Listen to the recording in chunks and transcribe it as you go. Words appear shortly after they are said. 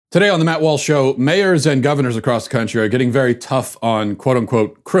Today on the Matt Walsh Show, mayors and governors across the country are getting very tough on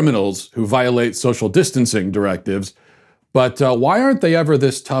quote-unquote criminals who violate social distancing directives. But why aren't they ever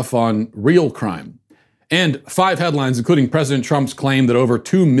this tough on real crime? And 5 headlines, including President Trump's claim that over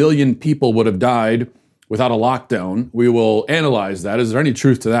 2 million people would have died without a lockdown. We will analyze that. Is there any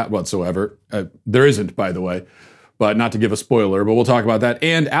truth to that whatsoever? There isn't, by the way, but not to give a spoiler, but we'll talk about that.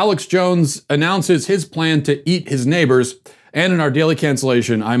 And Alex Jones announces his plan to eat his neighbors. And in our daily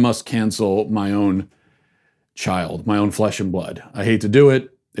cancellation, I must cancel my own child, my own flesh and blood. I hate to do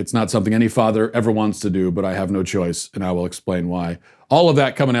it. It's not something any father ever wants to do, but I have no choice, and I will explain why. All of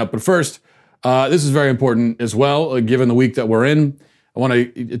that coming up. But first, this is very important as well, given the week that we're in. I want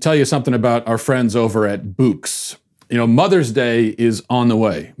to tell you something about our friends over at Bouqs. You know, Mother's Day is on the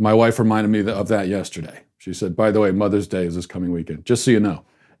way. My wife reminded me of that yesterday. She said, by the way, Mother's Day is this coming weekend, just so you know.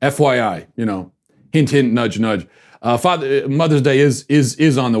 FYI, you know, hint, hint, nudge, nudge. Mother's Day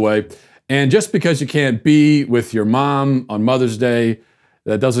is on the way. And just because you can't be with your mom on Mother's Day,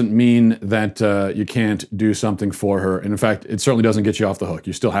 that doesn't mean that you can't do something for her. And in fact, it certainly doesn't get you off the hook.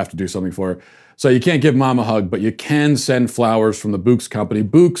 You still have to do something for her. So you can't give mom a hug, but you can send flowers from the Bouqs company.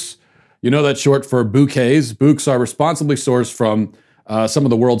 Bouqs, you know that's short for bouquets. Bouqs are responsibly sourced from some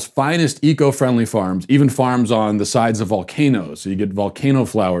of the world's finest eco-friendly farms, even farms on the sides of volcanoes. So you get volcano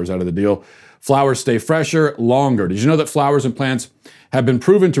flowers out of the deal. Flowers stay fresher longer. Did you know that flowers and plants have been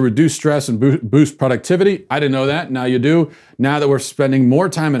proven to reduce stress and boost productivity? I didn't know that. Now you do. Now that we're spending more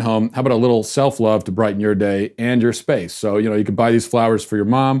time at home, how about a little self-love to brighten your day and your space? So, you know, you could buy these flowers for your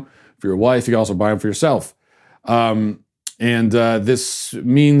mom, for your wife. You can also buy them for yourself. This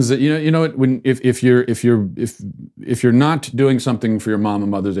means that if you're not doing something for your mom on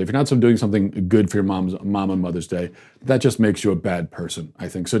Mother's Day, if you're not doing something good for your mom on Mother's Day, that just makes you a bad person, I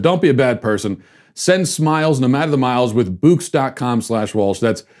think. So don't be a bad person. Send smiles, no matter the miles, with Bouqs.com/Walsh.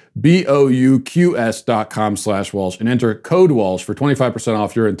 That's BOUQS.com/Walsh, and enter code Walsh for 25%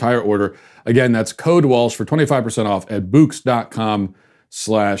 off your entire order. Again, that's code Walsh for 25% off at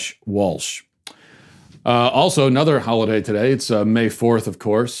Bouqs.com/Walsh. Also, another holiday today. It's May 4th, of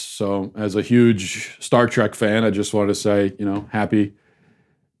course. So as a huge Star Trek fan, I just wanted to say, you know, happy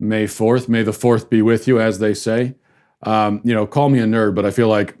May 4th. May the 4th be with you, as they say. You know, call me a nerd, but I feel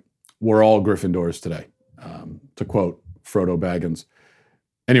like we're all Gryffindors today, to quote Frodo Baggins.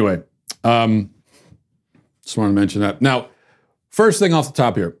 Anyway, just wanted to mention that. Now, first thing off the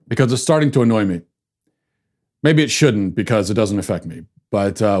top here, because it's starting to annoy me. Maybe it shouldn't because it doesn't affect me.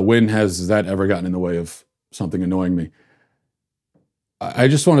 But when has that ever gotten in the way of something annoying me? I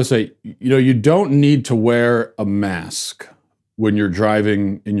just want to say, you know, you don't need to wear a mask when you're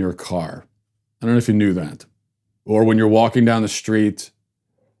driving in your car. I don't know if you knew that. Or when you're walking down the street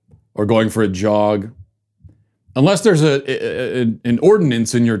or going for a jog. Unless there's an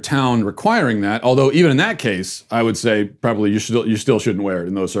ordinance in your town requiring that, although even in that case, I would say probably you still shouldn't wear it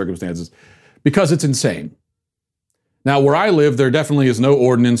in those circumstances because it's insane. Now, where I live, there definitely is no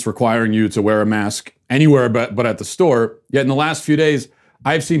ordinance requiring you to wear a mask anywhere but at the store. Yet in the last few days,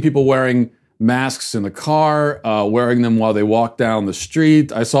 I've seen people wearing masks in the car, wearing them while they walk down the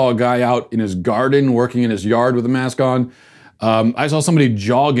street. I saw a guy out in his garden working in his yard with a mask on. I saw somebody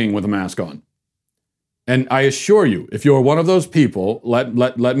jogging with a mask on. And I assure you, if you're one of those people,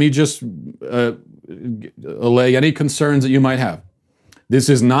 let me just allay any concerns that you might have. This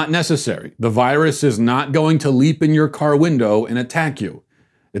is not necessary. The virus is not going to leap in your car window and attack you.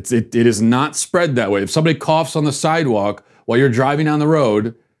 It is not spread that way. If somebody coughs on the sidewalk while you're driving down the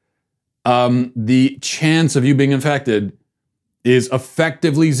road, the chance of you being infected is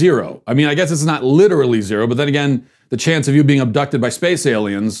effectively zero. I mean, I guess it's not literally zero, but then again, the chance of you being abducted by space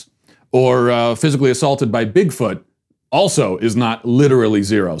aliens or physically assaulted by Bigfoot also is not literally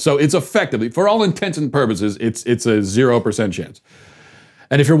zero. So it's effectively, for all intents and purposes, it's a 0% chance.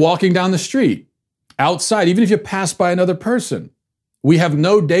 And if you're walking down the street, outside, even if you pass by another person, we have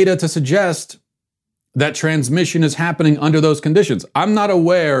no data to suggest that transmission is happening under those conditions. I'm not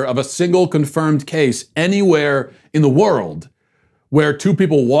aware of a single confirmed case anywhere in the world where 2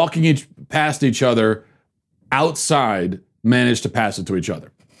 people walking past each other outside managed to pass it to each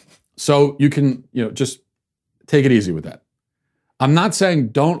other. So you can, you know, just take it easy with that. I'm not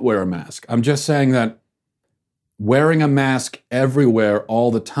saying don't wear a mask. I'm just saying that wearing a mask everywhere all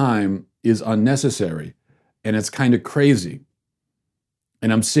the time is unnecessary, and it's kind of crazy.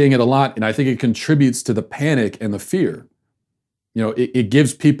 And I'm seeing it a lot, and I think it contributes to the panic and the fear. You know, it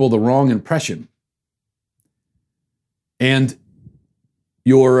gives people the wrong impression. And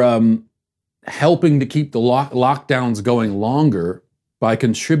you're helping to keep the lockdowns going longer by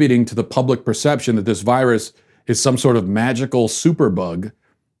contributing to the public perception that this virus is some sort of magical superbug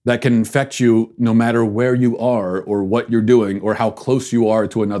that can infect you no matter where you are or what you're doing or how close you are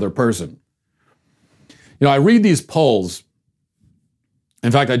to another person. I read these polls.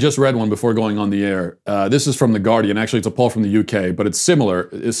 In fact, I just read one before going on the air. This is from The Guardian. Actually, it's a poll from the UK, but it's similar.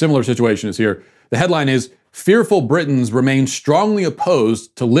 A similar situation is here. The headline is, "Fearful Britons remain strongly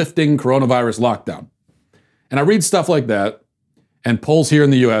opposed to lifting coronavirus lockdown." And I read stuff like that, and polls here in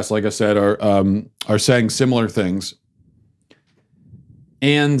the US, like I said, are saying similar things.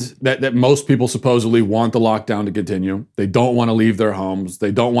 And that most people supposedly want the lockdown to continue. They don't want to leave their homes.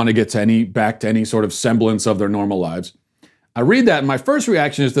 They don't want to get back to any sort of semblance of their normal lives. I read that, and my first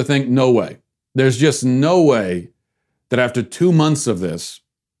reaction is to think, no way. There's just no way that after 2 months of this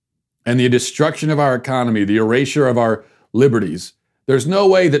and the destruction of our economy, the erasure of our liberties, there's no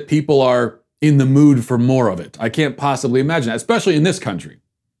way that people are in the mood for more of it. I can't possibly imagine that, especially in this country.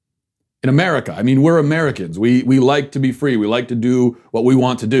 In America. I mean, we're Americans. We like to be free. We like to do what we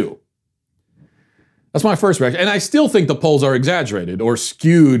want to do. That's my first reaction. And I still think the polls are exaggerated or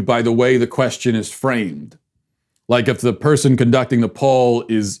skewed by the way the question is framed. Like if the person conducting the poll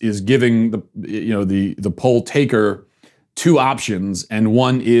is giving the poll taker two options, and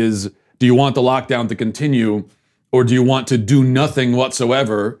one is, do you want the lockdown to continue, or do you want to do nothing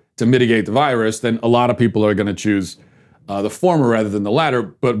whatsoever to mitigate the virus, then a lot of people are going to choose the former rather than the latter.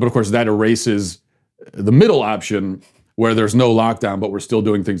 But of course, that erases the middle option where there's no lockdown, but we're still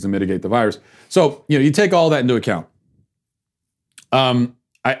doing things to mitigate the virus. So, you take all that into account.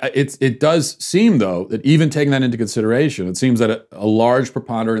 It does seem, though, that even taking that into consideration, it seems that a large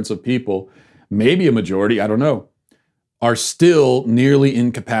preponderance of people, maybe a majority, I don't know, are still nearly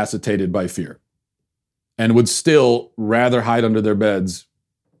incapacitated by fear and would still rather hide under their beds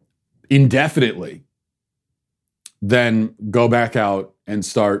indefinitely than go back out and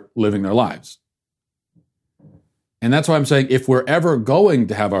start living their lives. And that's why I'm saying, if we're ever going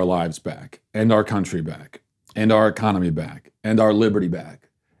to have our lives back, and our country back, and our economy back, and our liberty back,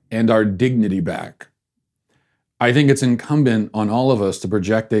 and our dignity back, I think it's incumbent on all of us to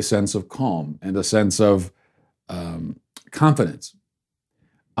project a sense of calm and a sense of confidence.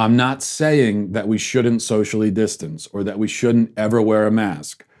 I'm not saying that we shouldn't socially distance, or that we shouldn't ever wear a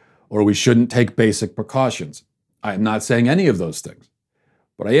mask, or we shouldn't take basic precautions. I am not saying any of those things.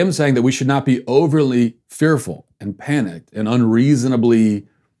 But I am saying that we should not be overly fearful and panicked and unreasonably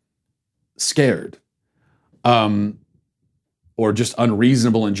scared, or just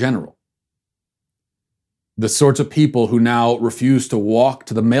unreasonable in general. The sorts of people who now refuse to walk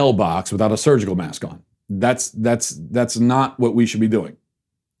to the mailbox without a surgical mask on. That's not what we should be doing.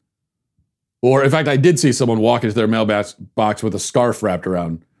 Or, in fact, I did see someone walk into their mailbox with a scarf wrapped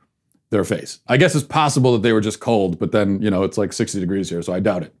around their face. I guess it's possible that they were just cold, but then, it's like 60 degrees here, so I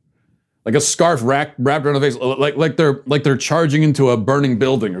doubt it. Like a scarf wrapped around the face, like they're charging into a burning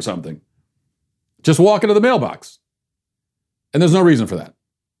building or something. Just walk into the mailbox. And there's no reason for that.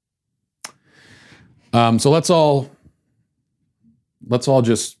 So let's all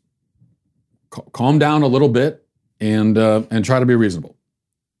just calm down a little bit and try to be reasonable.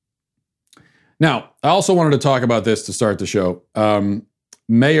 Now, I also wanted to talk about this to start the show.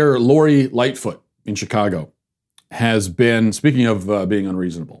 Mayor Lori Lightfoot in Chicago has been, speaking of being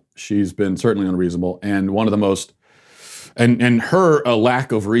unreasonable, she's been certainly unreasonable, and one of the most, and her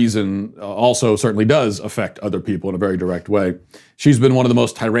lack of reason also certainly does affect other people in a very direct way. She's been one of the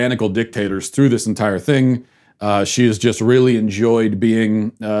most tyrannical dictators through this entire thing. She has just really enjoyed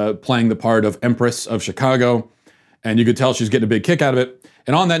playing the part of Empress of Chicago, and you could tell she's getting a big kick out of it.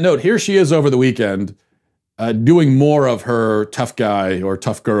 And on that note, here she is over the weekend, doing more of her tough guy or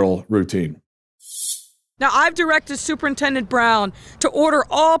tough girl routine. Now, I've directed Superintendent Brown to order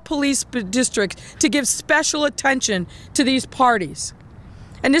all police districts to give special attention to these parties.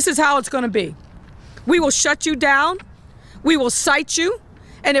 And this is how it's going to be. We will shut you down, we will cite you,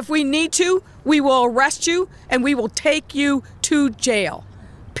 and if we need to, we will arrest you and we will take you to jail.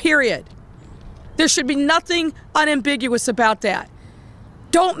 Period. There should be nothing unambiguous about that.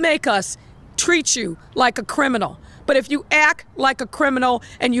 Don't make us treat you like a criminal. But if you act like a criminal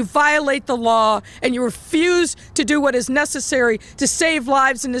and you violate the law and you refuse to do what is necessary to save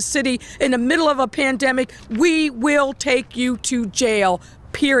lives in the city in the middle of a pandemic, we will take you to jail,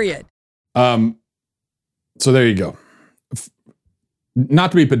 period. So there you go.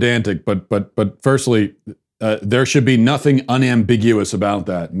 Not to be pedantic, but firstly, there should be nothing unambiguous about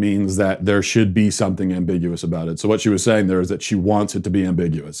that, means that there should be something ambiguous about it. So what she was saying there is that she wants it to be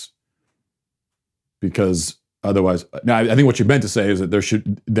ambiguous. Because otherwise, now I think what you meant to say is that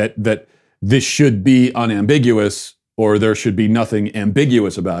that this should be unambiguous, or there should be nothing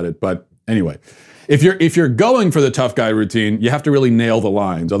ambiguous about it. But anyway, if you're going for the tough guy routine, you have to really nail the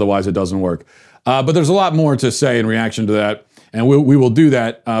lines. Otherwise, it doesn't work. But there's a lot more to say in reaction to that, and we will do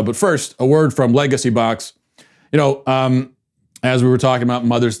that. But first, a word from Legacy Box. As we were talking about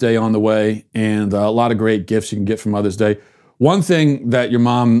Mother's Day on the way, and a lot of great gifts you can get from Mother's Day. One thing that your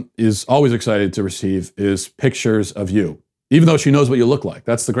mom is always excited to receive is pictures of you, even though she knows what you look like.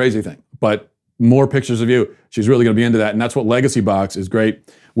 That's the crazy thing. But more pictures of you. She's really going to be into that, and that's what Legacy Box is great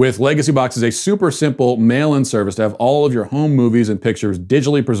with. Legacy Box is a super simple mail-in service to have all of your home movies and pictures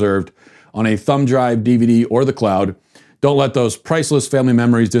digitally preserved on a thumb drive, DVD, or the cloud. Don't let those priceless family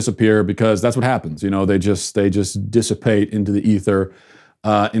memories disappear, because that's what happens. They just dissipate into the ether.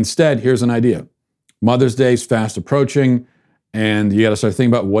 Instead, here's an idea. Mother's Day is fast approaching, and you got to start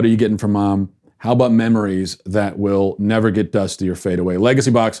thinking about, what are you getting from mom? How about memories that will never get dusty or fade away? Legacy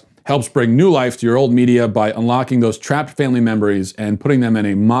Box helps bring new life to your old media by unlocking those trapped family memories and putting them in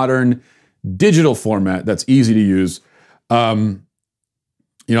a modern digital format that's easy to use.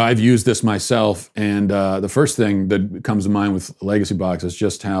 I've used this myself, and the first thing that comes to mind with Legacy Box is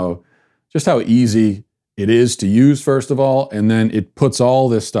just how easy it is to use, first of all, and then it puts all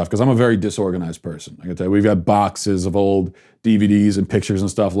this stuff, because I'm a very disorganized person. I can tell you, we've got boxes of old DVDs and pictures and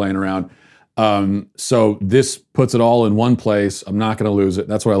stuff laying around. So this puts it all in one place. I'm not going to lose it.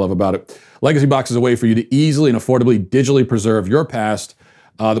 That's what I love about it. Legacy Box is a way for you to easily and affordably digitally preserve your past.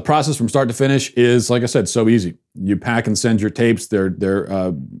 The process from start to finish is, like I said, so easy. You pack and send your tapes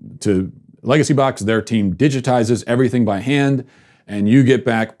to Legacy Box. Their team digitizes everything by hand, and you get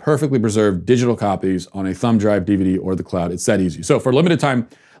back perfectly preserved digital copies on a thumb drive, DVD, or the cloud. It's that easy. So for a limited time,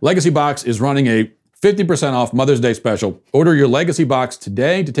 Legacy Box is running a 50% off Mother's Day special. Order your Legacy Box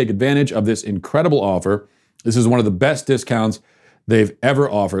today to take advantage of this incredible offer. This is one of the best discounts they've ever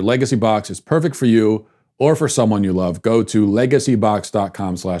offered. Legacy Box is perfect for you or for someone you love. Go to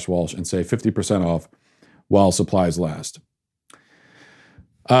legacybox.com/Walsh and save 50% off while supplies last.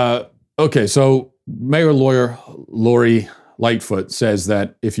 Okay, so Mayor Lori Lightfoot says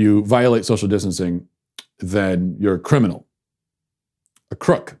that if you violate social distancing, then you're a criminal, a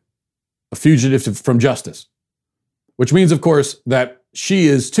crook, a fugitive from justice, which means, of course, that she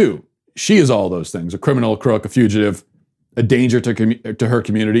is too. She is all those things: a criminal, a crook, a fugitive, a danger to her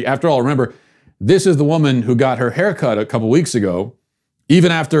community. After all, remember, this is the woman who got her haircut a couple weeks ago,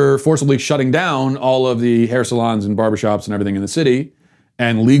 even after forcibly shutting down all of the hair salons and barbershops and everything in the city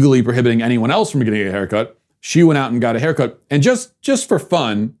and legally prohibiting anyone else from getting a haircut. She went out and got a haircut. And just for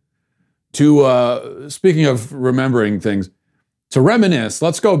fun, speaking of remembering things, to reminisce,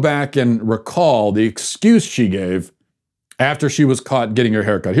 let's go back and recall the excuse she gave after she was caught getting her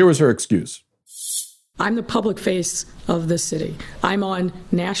haircut. Here was her excuse. I'm the public face of this city. I'm on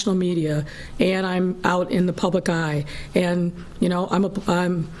national media, and I'm out in the public eye. And I'm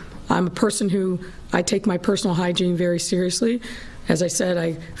a person who, I take my personal hygiene very seriously. As I said,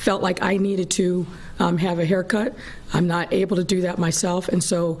 I felt like I needed to have a haircut. I'm not able to do that myself, and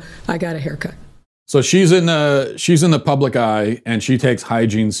so I got a haircut. So she's in the public eye, and she takes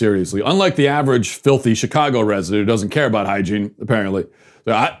hygiene seriously. Unlike the average filthy Chicago resident who doesn't care about hygiene, apparently.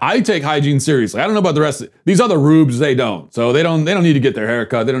 So I take hygiene seriously. I don't know about the rest of these other rubes, they don't. So they don't need to get their hair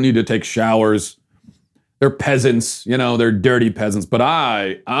cut. They don't need to take showers. They're peasants, they're dirty peasants. But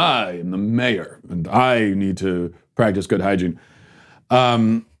I am the mayor, and I need to practice good hygiene.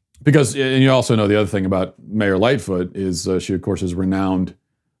 Because, and you also know the other thing about Mayor Lightfoot is she, of course, is renowned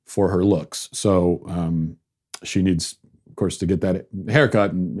for her looks. So she needs, of course, to get that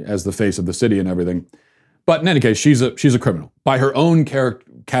haircut as the face of the city and everything. But in any case, she's a criminal. By her own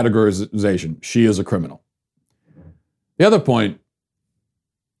categorization, she is a criminal. The other point,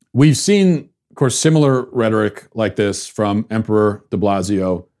 we've seen, of course, similar rhetoric like this from Emperor de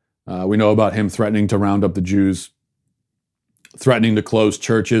Blasio. We know about him threatening to round up the Jews, threatening to close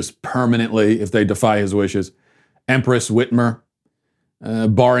churches permanently if they defy his wishes. Empress Whitmer,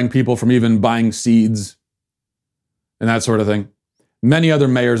 barring people from even buying seeds and that sort of thing. Many other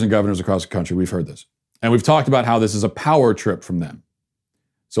mayors and governors across the country, we've heard this. And we've talked about how this is a power trip from them.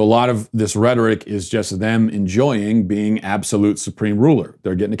 So a lot of this rhetoric is just them enjoying being absolute supreme ruler.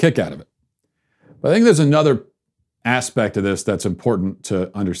 They're getting a kick out of it. But I think there's another aspect of this that's important to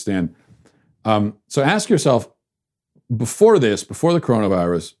understand. So ask yourself, before the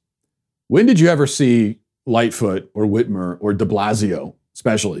coronavirus, when did you ever see Lightfoot or Whitmer or de Blasio,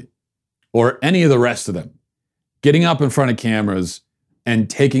 especially, or any of the rest of them, getting up in front of cameras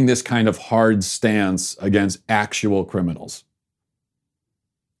and taking this kind of hard stance against actual criminals?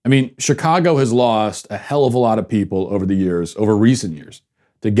 I mean, Chicago has lost a hell of a lot of people over recent years,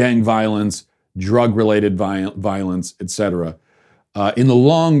 to gang violence, drug-related violence, etc. In the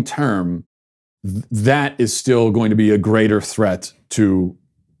long term, that is still going to be a greater threat to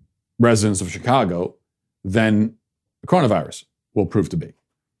residents of Chicago than coronavirus will prove to be.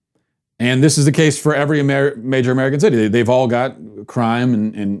 And this is the case for every major American city. They've all got crime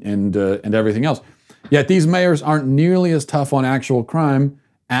and everything else. Yet these mayors aren't nearly as tough on actual crime,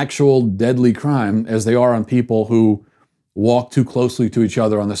 actual deadly crime, as they are on people who walk too closely to each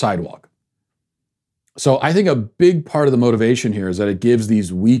other on the sidewalk. So I think a big part of the motivation here is that it gives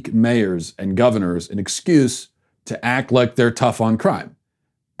these weak mayors and governors an excuse to act like they're tough on crime,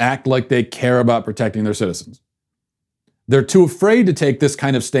 act like they care about protecting their citizens. They're too afraid to take this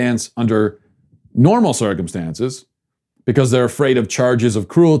kind of stance under normal circumstances because they're afraid of charges of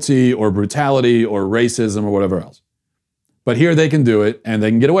cruelty or brutality or racism or whatever else. But here they can do it and they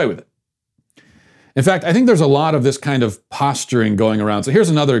can get away with it. In fact, I think there's a lot of this kind of posturing going around. So here's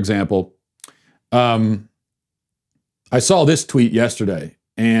another example. I saw this tweet yesterday,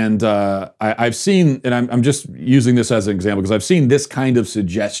 and I've seen, and I'm just using this as an example because I've seen this kind of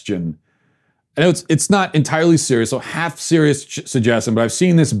suggestion. I know it's not entirely serious, so half serious suggestion, but I've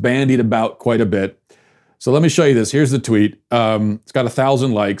seen this bandied about quite a bit. So let me show you this. Here's the tweet. It's got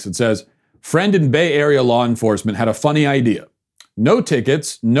 1,000 likes. It says, "Friend in Bay Area law enforcement had a funny idea. No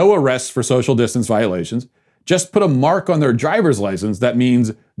tickets, no arrests for social distance violations. Just put a mark on their driver's license that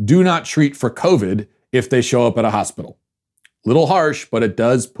means do not treat for COVID if they show up at a hospital." Little harsh, but it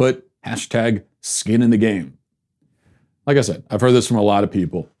does put hashtag skin in the game. Like I said, I've heard this from a lot of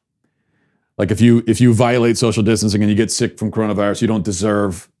people. Like if you violate social distancing and you get sick from coronavirus, you don't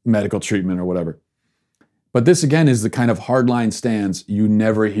deserve medical treatment or whatever. But this again is the kind of hardline stance you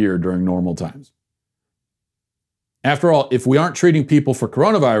never hear during normal times. After all, if we aren't treating people for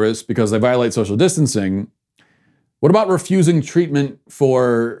coronavirus because they violate social distancing, what about refusing treatment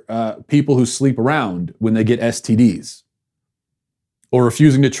for people who sleep around when they get STDs? Or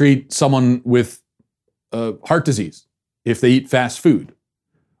refusing to treat someone with heart disease if they eat fast food?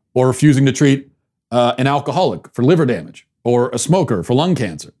 Or refusing to treat an alcoholic for liver damage? Or a smoker for lung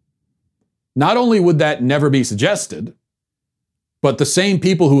cancer? Not only would that never be suggested, but the same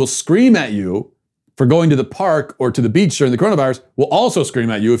people who will scream at you for going to the park or to the beach during the coronavirus will also scream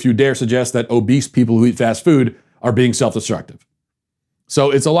at you if you dare suggest that obese people who eat fast food are being self-destructive. So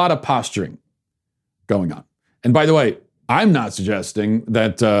it's a lot of posturing going on. And by the way, I'm not suggesting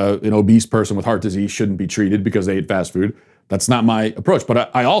that an obese person with heart disease shouldn't be treated because they ate fast food. That's not my approach.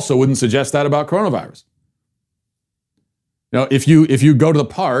 But I also wouldn't suggest that about coronavirus. You know, if you go to the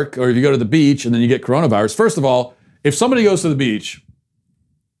park or if you go to the beach and then you get coronavirus, first of all, if somebody goes to the beach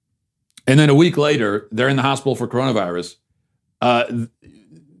and then a week later they're in the hospital for coronavirus,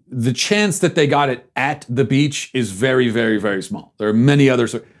 the chance that they got it at the beach is very, very, very small. There are many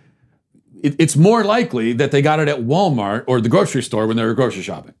others. It's more likely that they got it at Walmart or the grocery store when they were grocery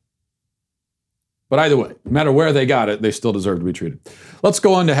shopping. But either way, no matter where they got it, they still deserve to be treated. Let's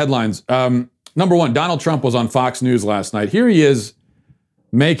go on to headlines. Number one, Donald Trump was on Fox News last night. Here he is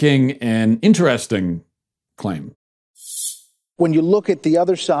making an interesting claim. When you look at the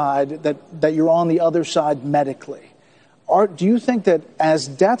other side, that you're on the other side medically, do you think that as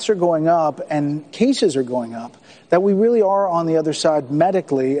deaths are going up and cases are going up, that we really are on the other side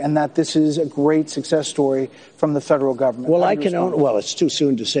medically and that this is a great success story from the federal government? Well, it's too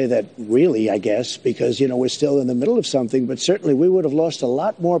soon to say that really, I guess, because, we're still in the middle of something. But certainly we would have lost a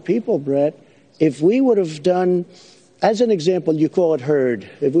lot more people, Brett, if we would have done, as an example, you call it herd.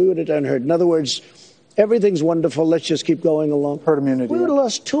 If we would have done herd. In other words, everything's wonderful. Let's just keep going along. Herd immunity. We would have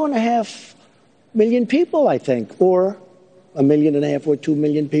lost 2.5 million people, I think, or 1.5 million or 2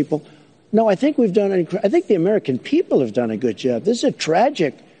 million people. No, I think we've done. I think the American people have done a good job. This is a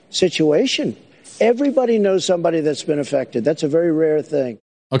tragic situation. Everybody knows somebody that's been affected. That's a very rare thing.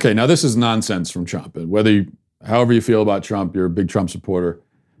 Okay, now this is nonsense from Trump. However you feel about Trump, you're a big Trump supporter.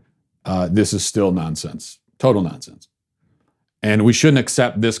 This is still nonsense, total nonsense. And we shouldn't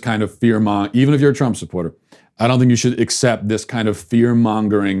accept this kind of fear-mongering, even if you're a Trump supporter. I don't think you should accept this kind of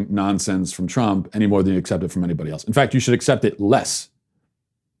fear-mongering nonsense from Trump any more than you accept it from anybody else. In fact, you should accept it less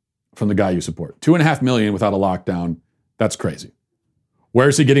from the guy you support. 2.5 million without a lockdown, that's crazy. Where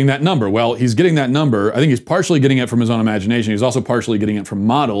is he getting that number? Well, he's getting that number, I think he's partially getting it from his own imagination. He's also partially getting it from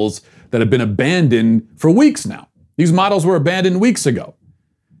models that have been abandoned for weeks now. These models were abandoned weeks ago.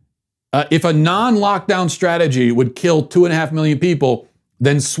 If a non-lockdown strategy would kill 2.5 million people,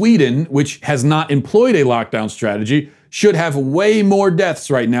 then Sweden, which has not employed a lockdown strategy, should have way more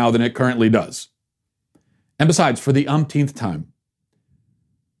deaths right now than it currently does. And besides, for the umpteenth time,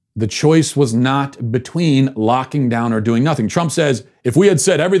 the choice was not between locking down or doing nothing. Trump says, if we had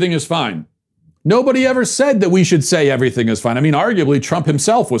said everything is fine, Nobody ever said that we should say everything is fine. I mean, arguably, Trump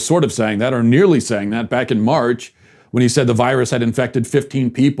himself was sort of saying that, or nearly saying that, back in March when he said the virus had infected 15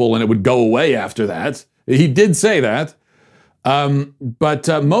 people and it would go away after that. He did say that.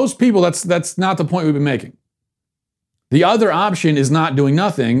 But most people, that's not the point we've been making. The other option is not doing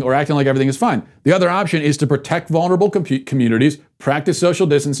nothing or acting like everything is fine. The other option is to protect vulnerable communities, practice social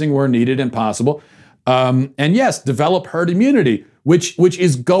distancing where needed and possible, and yes, develop herd immunity, which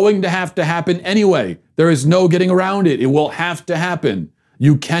is going to happen anyway. There is no getting around it. It will have to happen.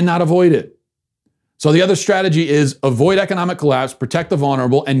 You cannot avoid it. So the other strategy is avoid economic collapse, protect the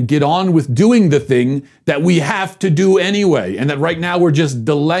vulnerable, and get on with doing the thing that we have to do anyway, and that right now we're just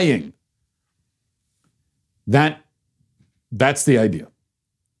delaying. That's the idea.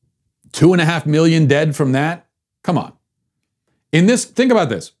 2.5 million dead from that? Come on. Think about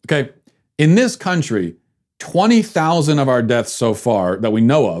this, okay? In this country, 20,000 of our deaths so far that we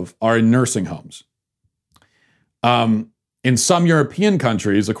know of are in nursing homes. In some European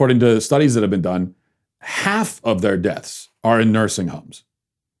countries, according to studies that have been done, half of their deaths are in nursing homes.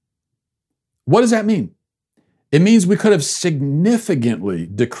 What does that mean? It means we could have significantly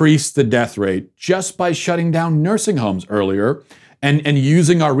decreased the death rate just by shutting down nursing homes earlier and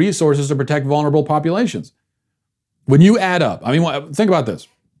using our resources to protect vulnerable populations. When you add up, I mean, think about this.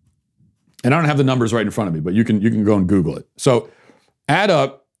 And I don't have the numbers right in front of me, but you can go and Google it. So add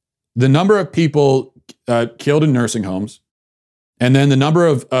up the number of people killed in nursing homes, and then the number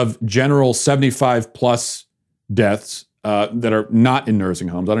of general 75 plus deaths that are not in nursing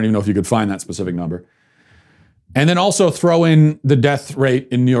homes. I don't even know if you could find that specific number. And then also throw in the death rate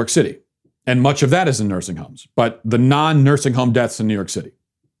in New York City. And much of that is in nursing homes, but the non-nursing home deaths in New York City.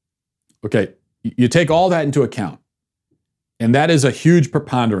 Okay, you take all that into account, and that is a huge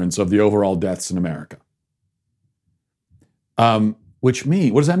preponderance of the overall deaths in America. What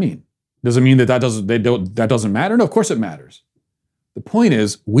does that mean? Does it mean that doesn't matter? No, of course it matters. The point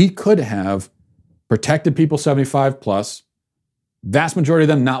is, we could have protected people 75 plus, vast majority of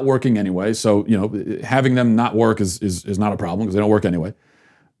them not working anyway. So, having them not work is not a problem because they don't work anyway.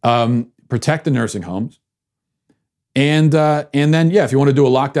 Protect the nursing homes. And then, if you want to do a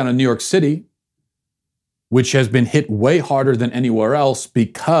lockdown in New York City, which has been hit way harder than anywhere else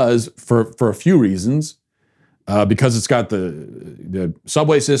because for a few reasons, because it's got the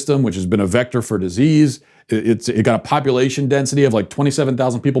subway system, which has been a vector for disease. It got a population density of like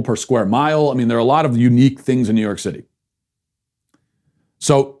 27,000 people per square mile. I mean, there are a lot of unique things in New York City.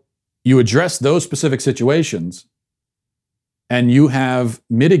 So you address those specific situations and you have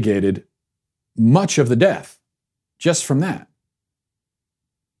mitigated much of the death just from that.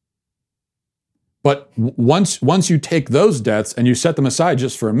 But once you take those deaths and you set them aside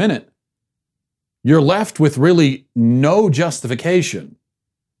just for a minute, you're left with really no justification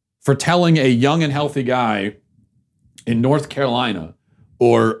for telling a young and healthy guy in North Carolina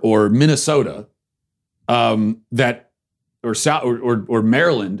or Minnesota that or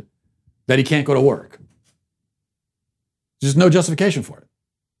Maryland that he can't go to work. There's no justification for it.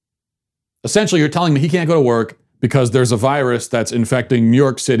 Essentially, you're telling me he can't go to work because there's a virus that's infecting New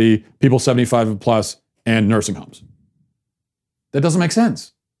York City, people 75 and plus, and nursing homes. That doesn't make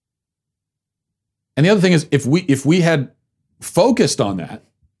sense. And the other thing is, if we had focused on that,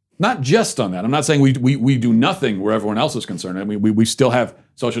 not just on that, I'm not saying we do nothing where everyone else is concerned. I mean, we still have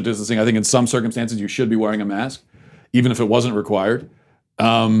social distancing. I think in some circumstances you should be wearing a mask, even if it wasn't required.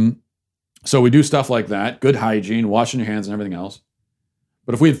 So we do stuff like that, good hygiene, washing your hands and everything else.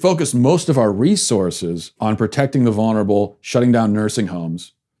 But if we had focused most of our resources on protecting the vulnerable, shutting down nursing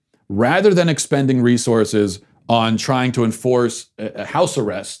homes, rather than expending resources on trying to enforce a house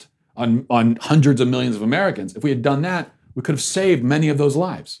arrest on hundreds of millions of Americans, if we had done that, we could have saved many of those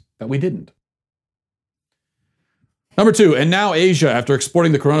lives that we didn't. Number two, and now Asia, after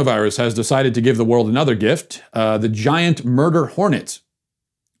exporting the coronavirus, has decided to give the world another gift, the giant murder hornet.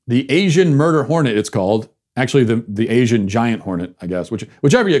 The Asian murder hornet, it's called. Actually, the Asian giant hornet, I guess,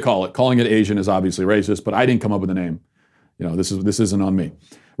 whichever you call it. Calling it Asian is obviously racist, but I didn't come up with the name. This isn't on me.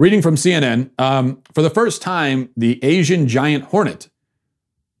 Reading from CNN, for the first time, the Asian giant hornet.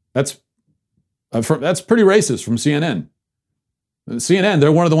 That's pretty racist from CNN. CNN,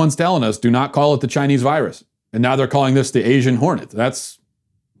 they're one of the ones telling us, do not call it the Chinese virus. And now they're calling this the Asian hornet.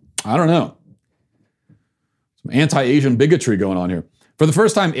 I don't know. Some anti-Asian bigotry going on here. For the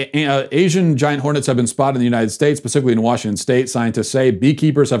first time, Asian giant hornets have been spotted in the United States, specifically in Washington State. Scientists say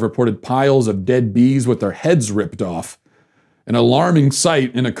beekeepers have reported piles of dead bees with their heads ripped off. An alarming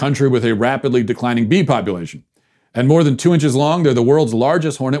sight in a country with a rapidly declining bee population. And more than 2 inches long, they're the world's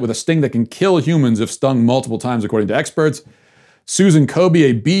largest hornet with a sting that can kill humans if stung multiple times, according to experts. Susan Kobe,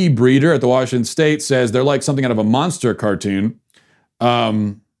 a bee breeder at the Washington State, says they're like something out of a monster cartoon.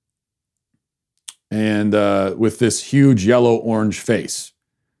 And with this huge yellow-orange face.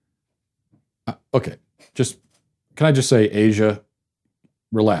 Okay, can I just say, Asia,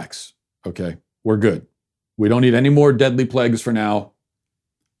 relax, okay? We're good. We don't need any more deadly plagues for now.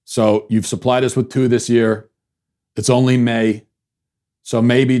 So you've supplied us with 2 this year. It's only May. So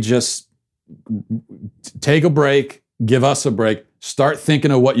maybe just take a break, give us a break, start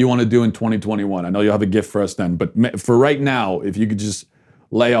thinking of what you want to do in 2021. I know you'll have a gift for us then, but for right now, if you could just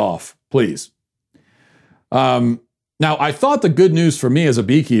lay off, please. Now, I thought the good news for me as a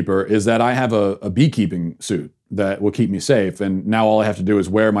beekeeper is that I have a beekeeping suit that will keep me safe. And now all I have to do is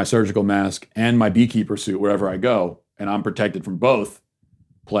wear my surgical mask and my beekeeper suit wherever I go, and I'm protected from both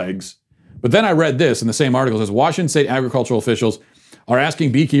plagues. But then I read this in the same article. It says, Washington State agricultural officials are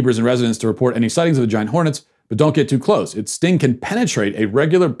asking beekeepers and residents to report any sightings of the giant hornets, but don't get too close. Its sting can penetrate a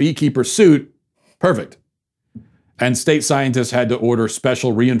regular beekeeper suit. Perfect. And state scientists had to order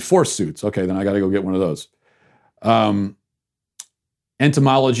special reinforced suits. Okay, then I got to go get one of those.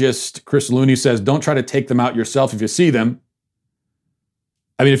 Entomologist Chris Looney says, don't try to take them out yourself if you see them.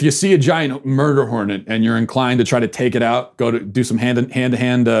 I mean, if you see a giant murder hornet and you're inclined to try to take it out, go to do some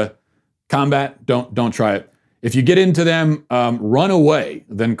hand-to-hand combat, don't try it. If you get into them, run away,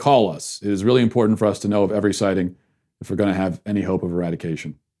 then call us. It is really important for us to know of every sighting if we're going to have any hope of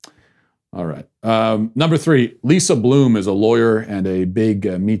eradication. All right. Number 3, Lisa Bloom is a lawyer and a big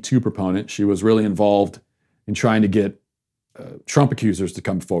Me Too proponent. She was really involved in trying to get Trump accusers to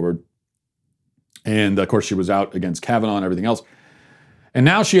come forward. And of course, she was out against Kavanaugh and everything else. And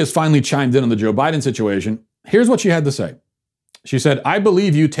now she has finally chimed in on the Joe Biden situation. Here's what she had to say. She said, I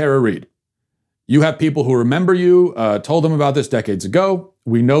believe you, Tara Reade. You have people who remember you, told them about this decades ago.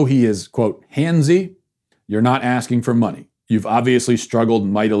 We know he is, quote, handsy. You're not asking for money. You've obviously struggled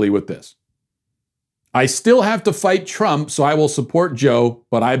mightily with this. I still have to fight Trump, so I will support Joe,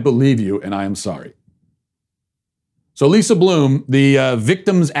 but I believe you and I am sorry. So Lisa Bloom, the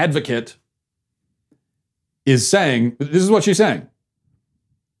victim's advocate, is saying, this is what she's saying.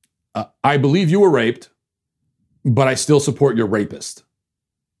 I believe you were raped, but I still support your rapist.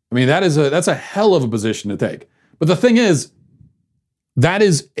 I mean, that's a hell of a position to take. But the thing is, that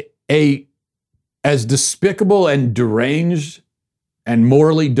is as despicable and deranged and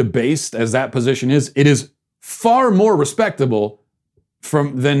morally debased as that position is, it is far more respectable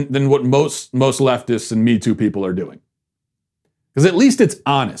than what most leftists and Me Too people are doing. Because at least it's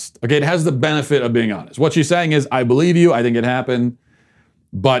honest. Okay, it has the benefit of being honest. What she's saying is, I believe you, I think it happened,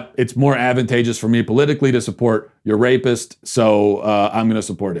 but it's more advantageous for me politically to support your rapist, so I'm going to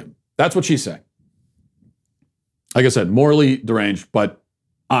support him. That's what she's saying. Like I said, morally deranged, but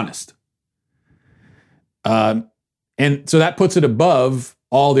honest. And so that puts it above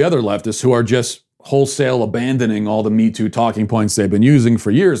all the other leftists who are just wholesale abandoning all the Me Too talking points they've been using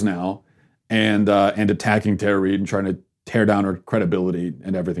for years now and attacking Tara Reade and trying to tear down her credibility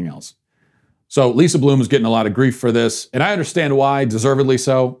and everything else. So Lisa Bloom is getting a lot of grief for this, and I understand why, deservedly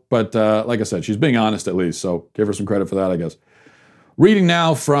so, but like I said, she's being honest at least, so give her some credit for that, I guess. Reading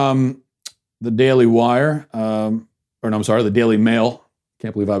now from the Daily Wire, the Daily Mail.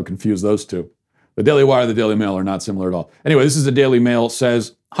 Can't believe I would confuse those two. The Daily Wire and the Daily Mail are not similar at all. Anyway, this is the Daily Mail.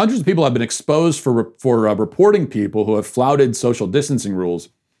 Says, hundreds of people have been exposed for reporting people who have flouted social distancing rules,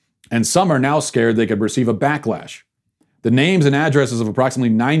 and some are now scared they could receive a backlash. The names and addresses of approximately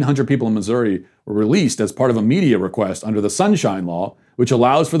 900 people in Missouri were released as part of a media request under the Sunshine Law, which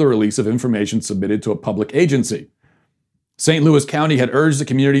allows for the release of information submitted to a public agency. St. Louis County had urged the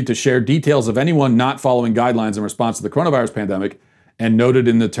community to share details of anyone not following guidelines in response to the coronavirus pandemic and noted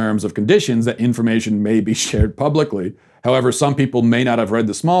in the terms of conditions that information may be shared publicly. However, some people may not have read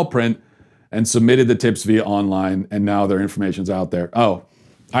the small print and submitted the tips via online, and now their information's out there. Oh,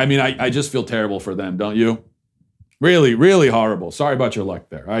 I mean, I just feel terrible for them, don't you? Really, really horrible. Sorry about your luck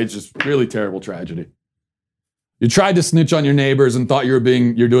there. Just really terrible tragedy. You tried to snitch on your neighbors and thought you're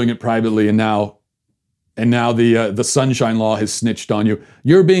doing it privately, and now the Sunshine Law has snitched on you.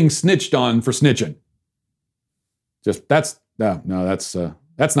 You're being snitched on for snitching. That's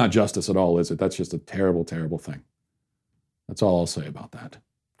not justice at all, is it? That's just a terrible, terrible thing. That's all I'll say about that.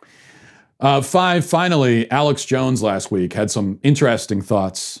 5, finally, Alex Jones last week had some interesting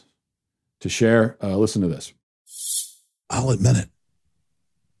thoughts to share. Listen to this. I'll admit it.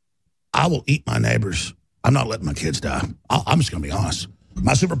 I will eat my neighbors. I'm not letting my kids die. I'm just going to be honest.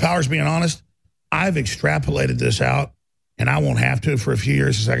 My superpower is being honest. I've extrapolated this out, and I won't have to for a few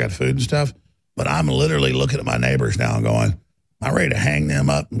years since I got food and stuff, but I'm literally looking at my neighbors now and going, I'm ready to hang them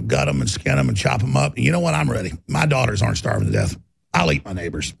up and gut them and skin them and chop them up. And you know what? I'm ready. My daughters aren't starving to death. I'll eat my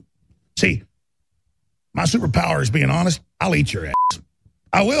neighbors. See, my superpower is being honest. I'll eat your ass.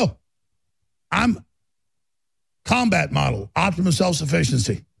 I will. I'm combat model, optimum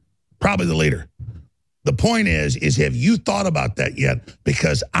self-sufficiency, probably the leader. The point is have you thought about that yet?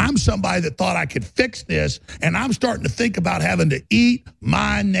 Because I'm somebody that thought I could fix this, and I'm starting to think about having to eat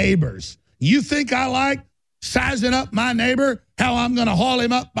my neighbors. You think I like sizing up my neighbor, how I'm going to haul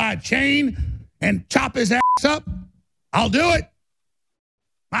him up by a chain and chop his ass up? I'll do it.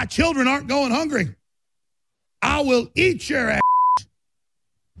 My children aren't going hungry. I will eat your ass.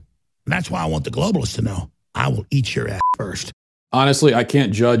 And that's why I want the globalists to know. I will eat your ass first. Honestly, I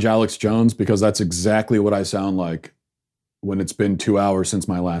can't judge Alex Jones because that's exactly what I sound like when it's been 2 hours since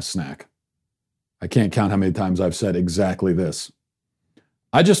my last snack. I can't count how many times I've said exactly this.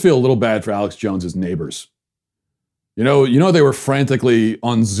 I just feel a little bad for Alex Jones's neighbors. You know they were frantically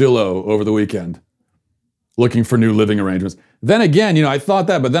on Zillow over the weekend looking for new living arrangements. Then again, I thought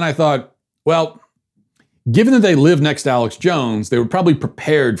that, but then I thought, well, given that they live next to Alex Jones, they were probably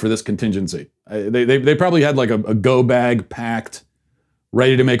prepared for this contingency. They probably had like a go bag packed,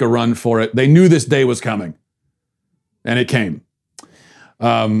 ready to make a run for it. They knew this day was coming, and it came.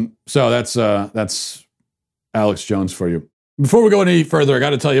 So that's Alex Jones for you. Before we go any further, I got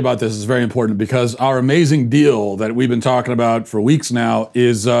to tell you about this. It's very important because our amazing deal that we've been talking about for weeks now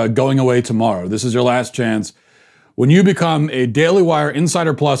is going away tomorrow. This is your last chance. When you become a Daily Wire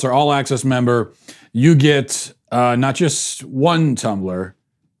Insider Plus or All Access member, you get not just one tumbler,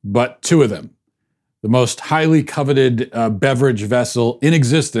 but two of them. The most highly coveted beverage vessel in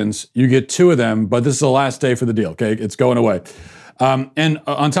existence. You get two of them, but this is the last day for the deal, okay? It's going away. And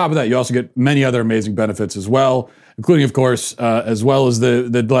on top of that, you also get many other amazing benefits as well, including, of course, as well as the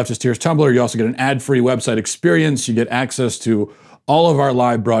Leftist Tears tumbler. You also get an ad-free website experience. You get access to all of our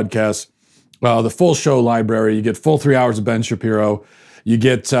live broadcasts, the full show library. You get full 3 hours of Ben Shapiro. You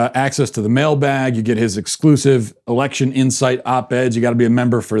get access to the mailbag. You get his exclusive election insight op-eds. You got to be a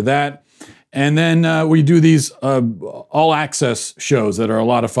member for that. And then we do these all access shows that are a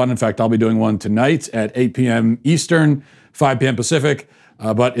lot of fun. In fact, I'll be doing one tonight at 8 p.m. Eastern, 5 p.m. Pacific.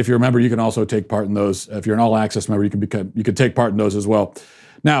 But if you're a member, you can also take part in those. If you're an all access member, you can take part in those as well.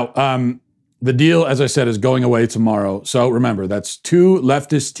 Now, the deal, as I said, is going away tomorrow. So remember, that's 2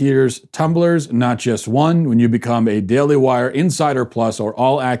 Leftist Tears tumblers, not just one, when you become a Daily Wire Insider Plus or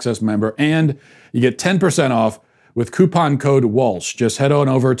All Access member. And you get 10% off with coupon code Walsh. Just head on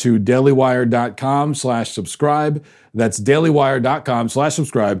over to dailywire.com/subscribe. That's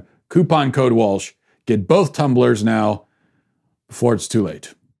dailywire.com/subscribe. Coupon code Walsh. Get both tumblers now before it's too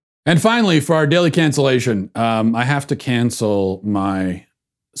late. And finally, for our daily cancellation, I have to cancel my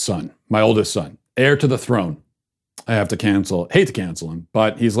son, my oldest son, heir to the throne. I have to cancel, hate to cancel him,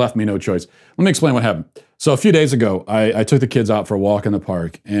 but he's left me no choice. Let me explain what happened. So a few days ago, I took the kids out for a walk in the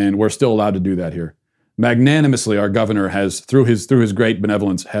park, and we're still allowed to do that here. Magnanimously, our governor has, through his great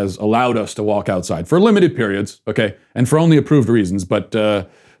benevolence, has allowed us to walk outside for limited periods, okay, and for only approved reasons. But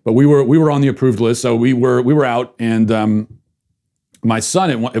we were on the approved list, so we were out, and my son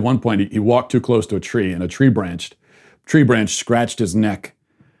at one point he walked too close to a tree, and a tree branch scratched his neck,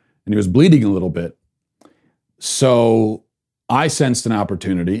 and he was bleeding a little bit. So I sensed an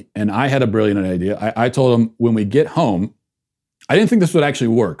opportunity, and I had a brilliant idea. I told him, when we get home, I didn't think this would actually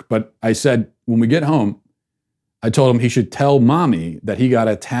work, but I said, when we get home, I told him he should tell mommy that he got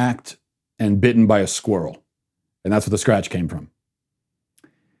attacked and bitten by a squirrel. And that's what the scratch came from.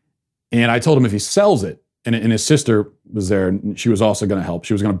 And I told him if he sells it, and his sister was there, and she was also going to help.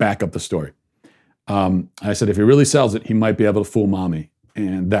 She was going to back up the story. I said, if he really sells it, he might be able to fool mommy,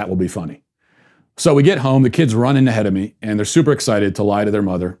 and that will be funny. So we get home, the kids run in ahead of me, and they're super excited to lie to their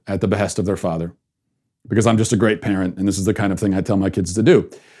mother at the behest of their father, because I'm just a great parent, and this is the kind of thing I tell my kids to do.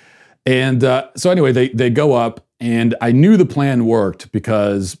 And so anyway, they go up, and I knew the plan worked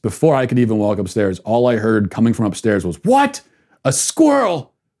because before I could even walk upstairs, all I heard coming from upstairs was, "What? A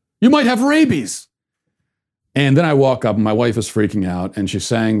squirrel? You might have rabies." And then I walk up, and my wife is freaking out, and she's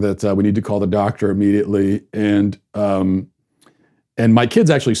saying that we need to call the doctor immediately. And my kids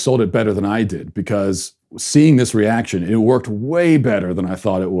actually sold it better than I did, because seeing this reaction, it worked way better than I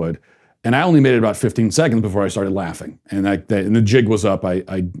thought it would. And I only made it about 15 seconds before I started laughing, and the jig was up.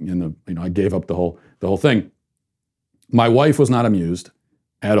 I gave up the whole thing. My wife was not amused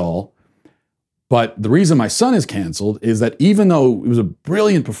at all. But the reason my son is canceled is that even though it was a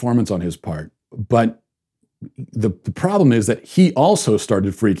brilliant performance on his part, but the problem is that he also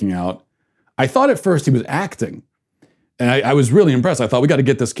started freaking out. I thought at first he was acting, And I was really impressed. I thought, we got to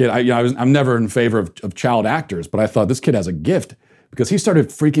get this kid. I'm never in favor of child actors, but I thought this kid has a gift, because he started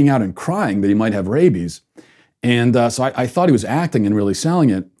freaking out and crying that he might have rabies. And so I thought he was acting and really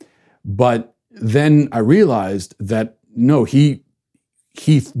selling it. But then I realized that, no, he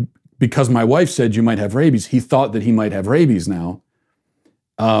because my wife said you might have rabies, he thought that he might have rabies now.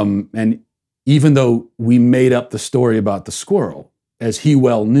 And even though we made up the story about the squirrel, as he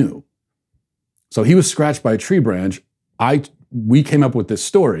well knew. So he was scratched by a tree branch. We came up with this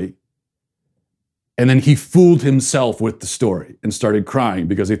story, and then he fooled himself with the story and started crying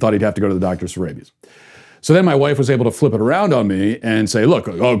because he thought he'd have to go to the doctors for rabies. So then my wife was able to flip it around on me and say, look,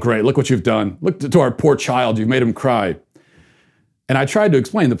 oh great, look what you've done. Look to our poor child, you've made him cry. And I tried to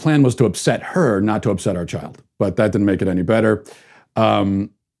explain the plan was to upset her, not to upset our child, but that didn't make it any better.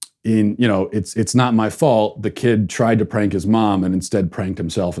 It's not my fault. The kid tried to prank his mom and instead pranked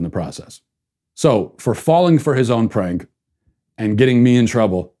himself in the process. So for falling for his own prank and getting me in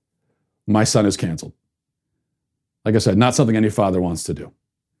trouble, my son is canceled. Like I said, not something any father wants to do,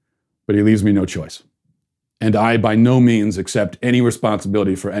 but he leaves me no choice. And I by no means accept any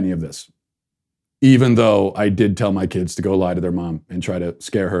responsibility for any of this, even though I did tell my kids to go lie to their mom and try to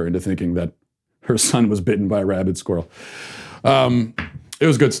scare her into thinking that her son was bitten by a rabid squirrel. It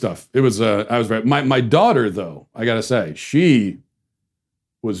was good stuff. It was, my daughter though, I gotta say, she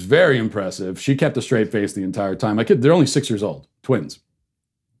was very impressive. She kept a straight face the entire time. My kid, they're only 6 years old, twins.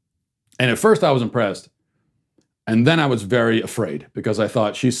 And at first I was impressed. And then I was very afraid because I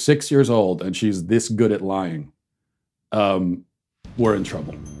thought, she's 6 years old and she's this good at lying. We're in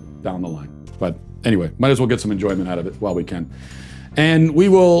trouble down the line. But anyway, might as well get some enjoyment out of it while we can. And we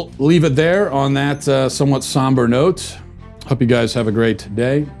will leave it there on that somewhat somber note. Hope you guys have a great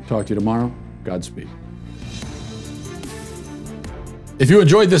day. Talk to you tomorrow. Godspeed. If you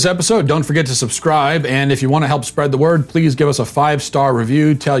enjoyed this episode, don't forget to subscribe. And if you want to help spread the word, please give us a 5-star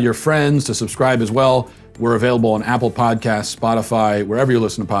review. Tell your friends to subscribe as well. We're available on Apple Podcasts, Spotify, wherever you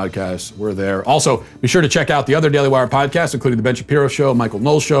listen to podcasts, we're there. Also, be sure to check out the other Daily Wire podcasts, including The Ben Shapiro Show, Michael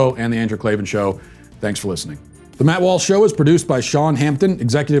Knowles Show, and The Andrew Klavan Show. Thanks for listening. The Matt Walsh Show is produced by Sean Hampton,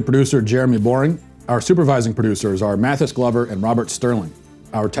 executive producer Jeremy Boring. Our supervising producers are Mathis Glover and Robert Sterling.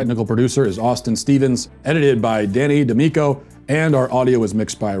 Our technical producer is Austin Stevens, edited by Danny D'Amico, and our audio is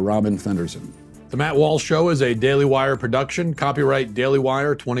mixed by Robin Fenderson. The Matt Walsh Show is a Daily Wire production, copyright Daily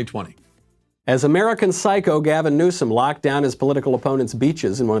Wire 2020. As American psycho Gavin Newsom locked down his political opponent's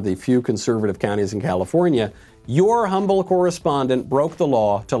beaches in one of the few conservative counties in California, your humble correspondent broke the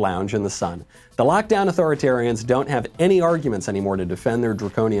law to lounge in the sun. The lockdown authoritarians don't have any arguments anymore to defend their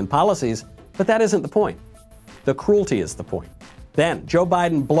draconian policies, but that isn't the point. The cruelty is the point. Then, Joe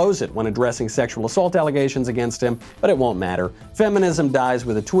Biden blows it when addressing sexual assault allegations against him, but it won't matter. Feminism dies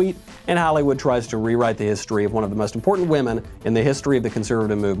with a tweet, and Hollywood tries to rewrite the history of one of the most important women in the history of the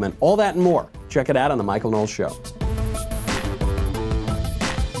conservative movement. All that and more. Check it out on The Michael Knowles Show.